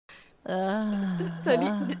So,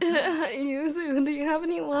 Yuzu, do you have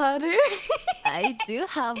any water? I do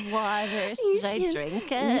have water. Should I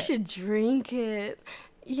drink it? You should drink it.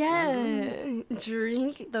 Yeah,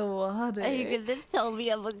 drink the water. Are you gonna tell me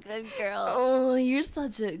I'm a good girl? Oh, you're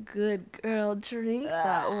such a good girl. Drink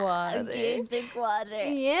that water. Okay, drink water.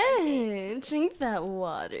 Yeah, drink that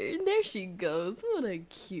water. There she goes. What a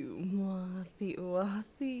cute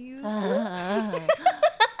wathy.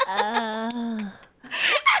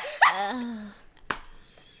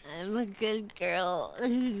 I'm a good girl.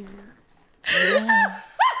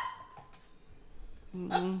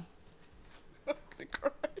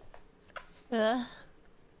 Yeah.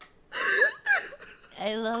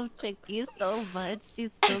 I love Tricky so much.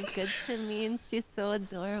 She's so good to me and she's so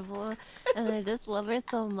adorable. And I just love her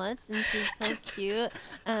so much and she's so cute.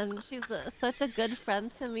 And she's such a good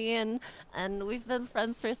friend to me and we've been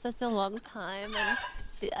friends for such a long time. And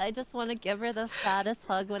I just want to give her the fattest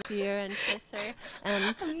hug when I see her and kiss her.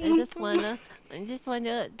 And I just wanna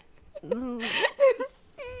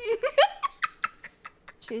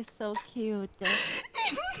she's so cute.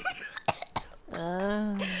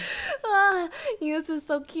 Yuzu is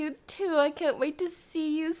so cute too. I can't wait to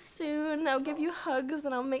see you soon. I'll give you hugs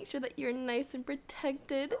and I'll make sure that you're nice and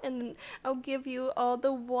protected. And I'll give you all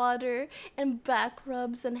the water and back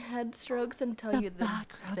rubs and head strokes and tell you the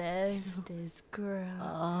bestest girl.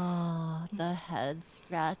 Oh, the head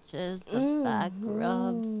scratches, the back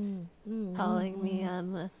rubs, telling me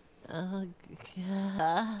I'm a...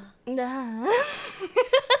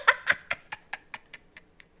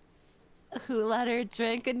 Who let her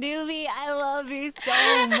drink a newbie? I love you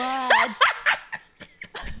so much.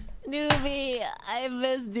 Newbie, I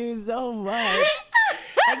missed you so much.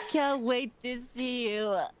 I can't wait to see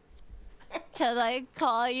you. Can I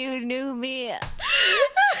call you Newbie?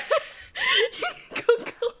 Go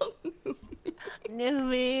call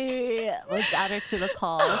Newbie. Let's add her to the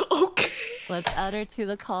call. Okay. Let's add her to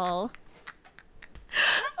the call.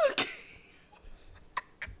 Okay.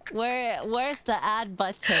 Where's the add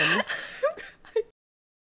button?